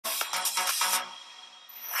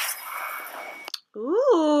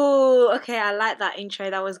Okay, I like that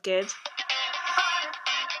intro. That was good.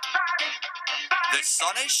 The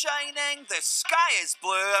sun is shining, the sky is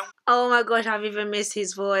blue. Oh my gosh, I've even missed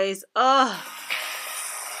his voice. Oh.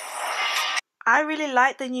 I really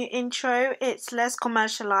like the new intro. It's less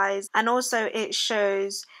commercialized and also it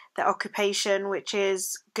shows the occupation, which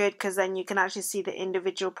is good because then you can actually see the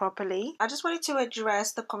individual properly. I just wanted to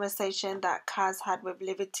address the conversation that Kaz had with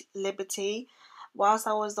Liberty. Whilst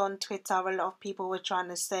I was on Twitter, a lot of people were trying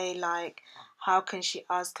to say, like, how can she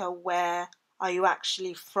ask her where are you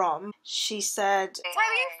actually from? She said, where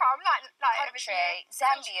are you from? Like country,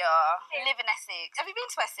 Zambia, live in Essex. Have you been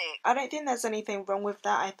to Essex? I don't think there's anything wrong with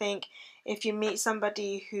that. I think if you meet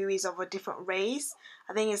somebody who is of a different race,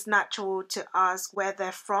 I think it's natural to ask where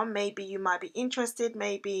they're from. Maybe you might be interested,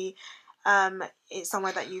 maybe it's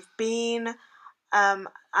somewhere that you've been. I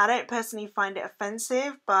don't personally find it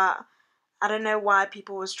offensive, but I don't know why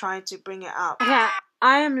people was trying to bring it up. Yeah,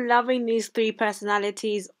 I am loving these three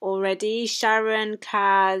personalities already. Sharon,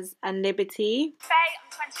 Kaz and Liberty. Faye, I'm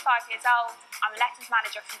 25 years old. I'm a lettings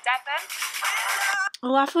manager from Devon.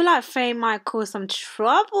 Oh, I feel like Faye might cause some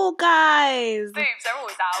trouble, guys. Boobs, they're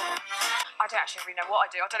always out. I don't actually really know what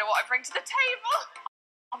I do. I don't know what I bring to the table.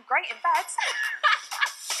 I'm great in bed.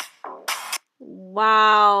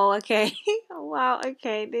 Wow, okay. Wow,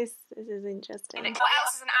 okay. This is interesting. What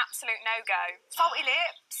else is an absolute no-go? Salty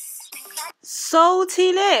lips.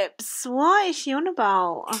 Salty lips. What is she on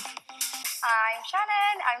about? I'm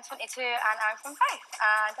Shannon, I'm 22 and I'm from Faith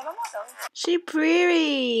and I'm a model. She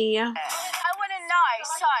pretty. I want to know,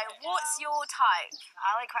 so what's your type?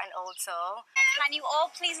 I like quite an old soul. Can you all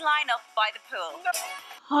please line up by the pool?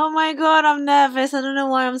 Oh my god, I'm nervous. I don't know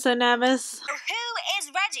why I'm so nervous. Who is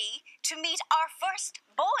ready to meet our first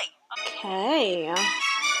boy? Okay.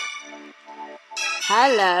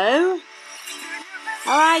 Hello.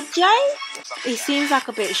 Alright, Joe. He seems like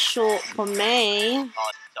a bit short for me.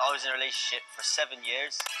 I was in a relationship for 7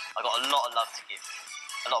 years. I got a lot of love to give,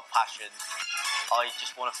 a lot of passion. I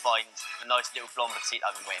just want to find the nice little blonde petite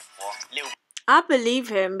I've been waiting for. I believe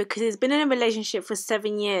him because he's been in a relationship for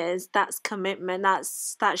 7 years. That's commitment.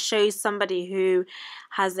 That shows somebody who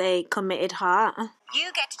has a committed heart.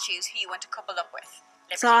 You get to choose who you want to couple up with.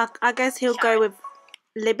 Liberty. So I guess he'll go with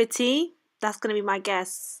Liberty. That's going to be my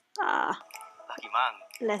guess. Lucky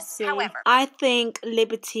man. Let's see. However, I think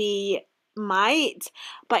Liberty might.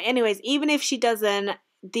 But anyways, even if she doesn't,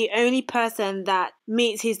 the only person that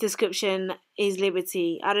meets his description is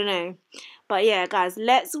Liberty. I don't know. But yeah, guys,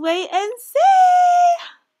 let's wait and see.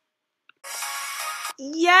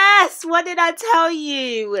 Yes, what did I tell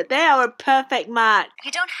you? They are a perfect match.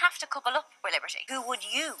 you don't have to couple up with Liberty. Who would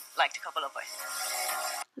you like to couple up with?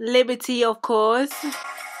 Liberty, of course.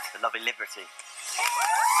 The lovely Liberty.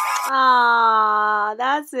 Ah,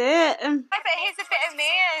 that's it. But here's a bit of me,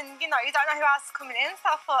 and you don't know who else is coming in, so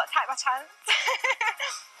I thought take my chance.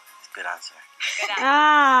 Good answer. Good answer.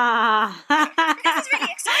 Ah. This is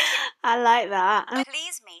really exciting. I like that.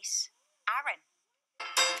 Please meet Aaron.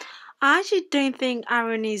 I actually don't think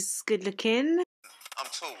Aaron is good looking. I'm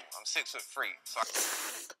tall. I'm 6'3". So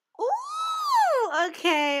Ooh,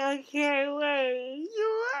 okay, wait.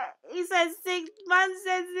 He said 6 months,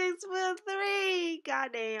 said 6'3".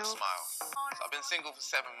 Goddamn. smile. So I've been single for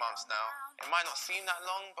 7 months now. It might not seem that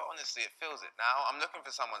long, but honestly, it feels it now. I'm looking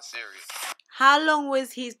for someone serious. How long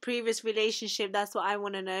was his previous relationship? That's what I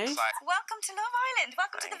want to know. Welcome to Love Island.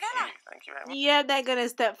 Welcome to the villa. Thank you very much. Yeah, they're going to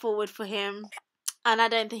step forward for him. And I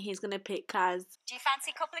don't think he's going to pick Kaz. Do you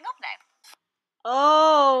fancy coupling up now?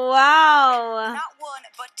 Oh, wow. Not one,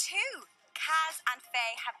 but two. Kaz and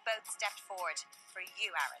Faye have both stepped forward for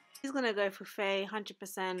you, Aaron. He's going to go for Faye,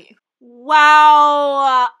 100%.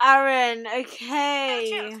 Wow, Aaron,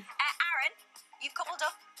 okay. Aaron, you've coupled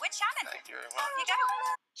up with Shannon. Thank you very Off much. you go.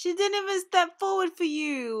 She didn't even step forward for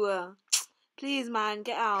you. Please, man,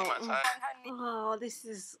 get out. Take my time. Oh, this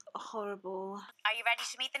is horrible. Are you ready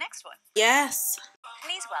to meet the next one? Yes.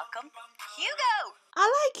 Please welcome Hugo.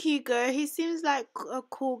 I like Hugo. He seems like a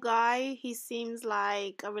cool guy. He seems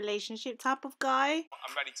like a relationship type of guy.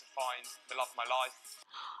 I'm ready to find the love of my life.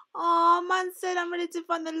 Oh, man said I'm ready to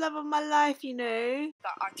find the love of my life, you know.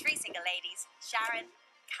 Got our three single ladies, Sharon,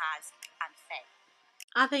 Kaz, and Faye.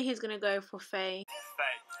 I think he's going to go for Faye.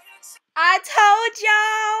 Faye. I told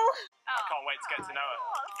y'all. I can't wait to get to know her.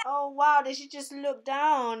 Oh, wow. Did she just look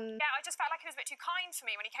down? Yeah, I just felt like he was a bit too kind to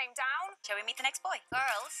me when he came down. Shall we meet the next boy?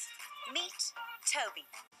 Girls, meet Toby.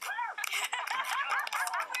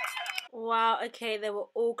 Wow, okay, they were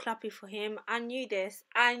all clappy for him. I knew this.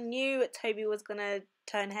 I knew Toby was going to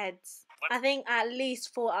turn heads. I think at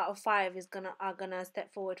least 4 out of 5 are gonna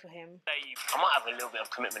step forward for him. I might have a little bit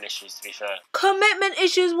of commitment issues, to be fair. Commitment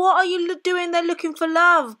issues? What are you doing there looking for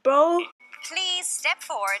love, bro? Please step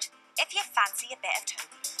forward if you fancy a bit of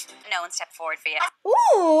Toby. No one stepped forward for you.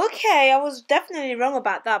 Ooh, okay. I was definitely wrong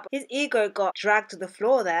about that, but his ego got dragged to the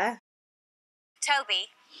floor there. Toby,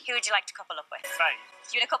 who would you like to couple up with? Faye.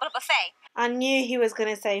 You want to couple up with Faye? I knew he was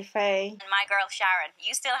gonna say Faye. And my girl Sharon,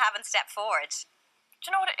 you still haven't stepped forward. Do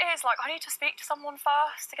you know what it is? Like, I need to speak to someone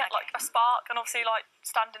first to get, like, a spark. And obviously, like,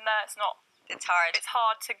 standing there, it's hard. It's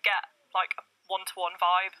hard to get, like, a one-to-one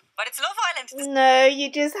vibe. But it's Love Island. No, you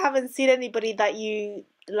just haven't seen anybody that you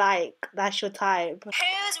like. That's your type.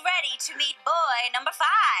 Who's ready to meet boy number 5?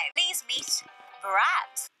 Please meet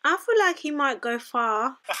Brad. I feel like he might go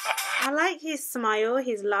far. I like his smile,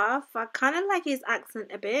 his laugh. I kind of like his accent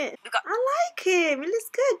a bit. I like him. He looks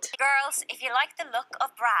good. Girls, if you like the look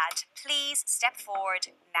of Brad, please step forward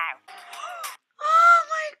now. Oh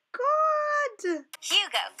my god!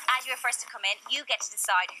 Hugo, as you were first to come in, you get to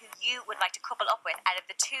decide who you would like to couple up with out of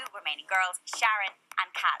the 2 remaining girls, Sharon and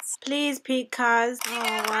Kaz. Please pick Kaz.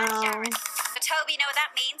 Oh wow. Sharon. So Toby, you know what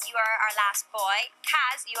that means? You are our last boy.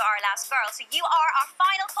 Kaz, you are our last girl. So you are our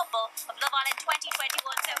final couple of Love Island 2021.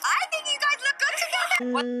 So I think you guys look good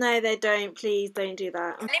together. No, they don't. Please don't do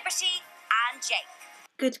that. Liberty and Jake.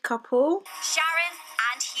 Good couple. Sharon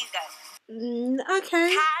and Hugo.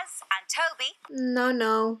 Okay. Kaz and Toby.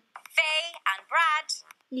 No. Faye and Brad.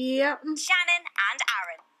 Yep. Shannon and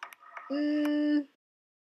Aaron.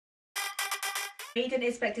 You didn't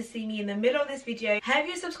expect to see me in the middle of this video. Have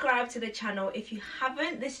you subscribed to the channel? If you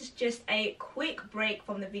haven't, this is just a quick break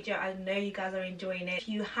from the video. I know you guys are enjoying it. If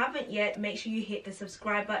you haven't yet, make sure you hit the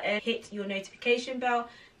subscribe button, hit your notification bell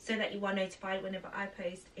so that you are notified whenever I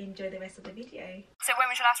post. Enjoy the rest of the video. So when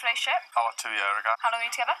was your last relationship? Oh, 2 years ago. How long were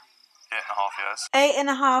you together? 8.5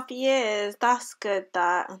 years. 8.5 years. That's good,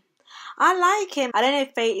 that. I like him. I don't know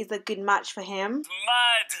if Fate is a good match for him.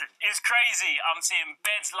 Mad! It's crazy. I'm seeing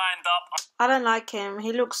beds lined up. I don't like him.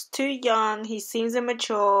 He looks too young. He seems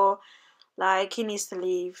immature. Like, he needs to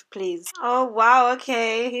leave, please. Oh, wow,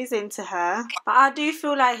 okay. He's into her. But I do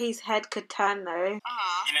feel like his head could turn, though.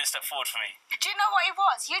 You didn't step forward for me. Do you know what it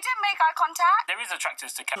was? You didn't make eye contact. There is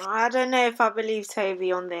attractors to catch. I don't know if I believe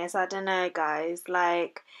Toby on this. I don't know, guys.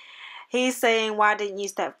 Like, he's saying, why didn't you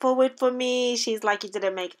step forward for me? She's like, you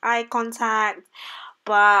didn't make eye contact.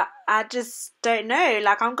 But I just don't know.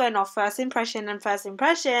 Like, I'm going off first impression and first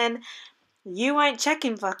impression. You weren't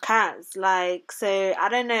checking for Kaz. Like, so I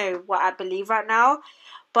don't know what I believe right now.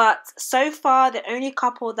 But so far, the only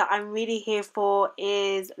couple that I'm really here for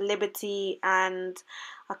is Liberty and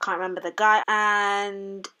I can't remember the guy.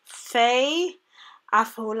 And Faye, I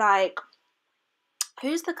feel like,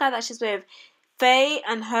 who's the guy that she's with? Faye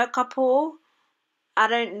and her couple, I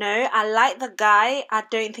don't know. I like the guy. I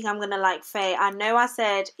don't think I'm going to like Faye. I know I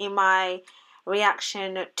said in my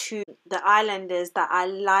reaction to the Islanders that I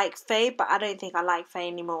like Faye, but I don't think I like Faye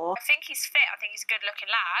anymore. I think he's fit. I think he's a good looking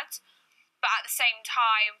lad. But at the same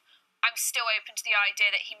time, I'm still open to the idea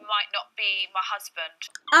that he might not be my husband.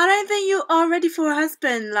 I don't think you are ready for a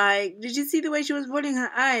husband. Like, did you see the way she was rolling her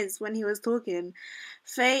eyes when he was talking?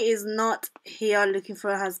 Faye is not here looking for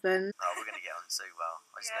a husband. Oh, we're going to get on so well.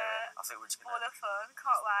 I just know it. I think we're just going to... All the fun.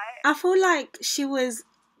 Can't wait. I feel like she was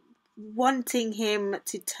wanting him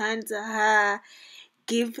to turn to her,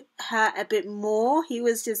 give her a bit more. He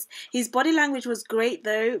was just, his body language was great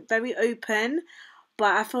though, very open,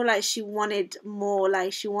 but I feel like she wanted more.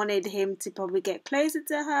 Like, she wanted him to probably get closer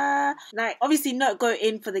to her, like obviously not go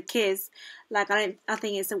in for the kiss. Like, I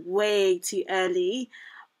think it's way too early,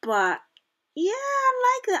 but yeah,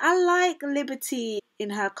 I like that. I like Liberty in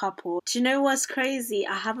her couple. Do you know what's crazy?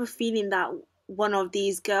 I have a feeling that one of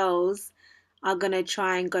these girls are gonna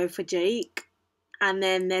try and go for Jake, and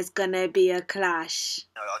then there's gonna be a clash.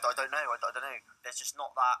 No, I don't know. I don't know. There's just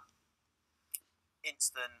not that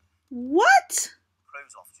instant What?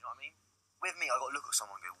 close off. Do you know what I mean? With me, I got to look at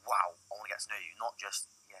someone and go, wow, I want to get to know you. Not just,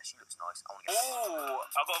 yeah, she looks nice. I want to get to know you.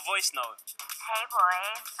 Oh, I got a voice note. Hey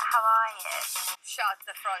boys, how are you? Shut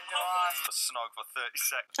the front door. Snog for 30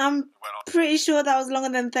 seconds. I'm pretty sure that was longer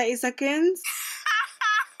than 30 seconds.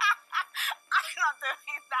 I'm not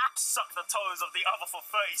doing that. Suck the toes of the other for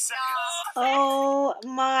 30 seconds. Oh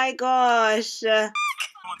my gosh. I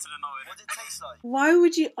wanted to know it. What did it taste like? Why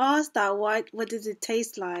would you ask that? What does it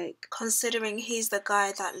taste like? Considering he's the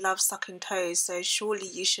guy that loves sucking toes, so surely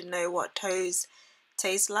you should know what toes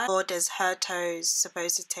taste like. Or does her toes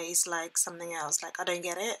supposed to taste like something else? Like, I don't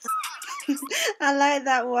get it. I like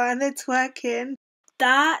that one. They're twerking.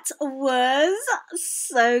 That was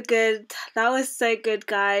so good. That was so good,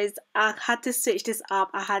 guys. I had to switch this up.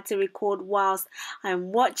 I had to record whilst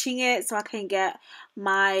I'm watching it so I can get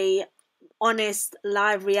my honest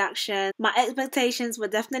live reaction. My expectations were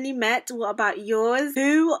definitely met. What about yours?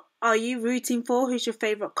 Who are you rooting for? Who's your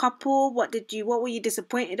favorite couple? What were you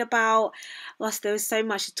disappointed about? Well, there was so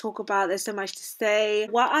much to talk about. There's so much to say.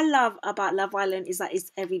 What I love about Love Island is that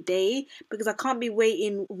it's every day, because I can't be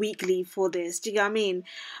waiting weekly for this. Do you get what I mean?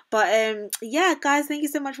 But yeah, guys, thank you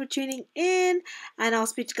so much for tuning in, and I'll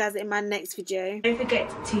speak to you guys in my next video. Don't forget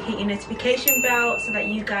to hit your notification bell so that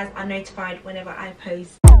you guys are notified whenever I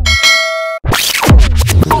post.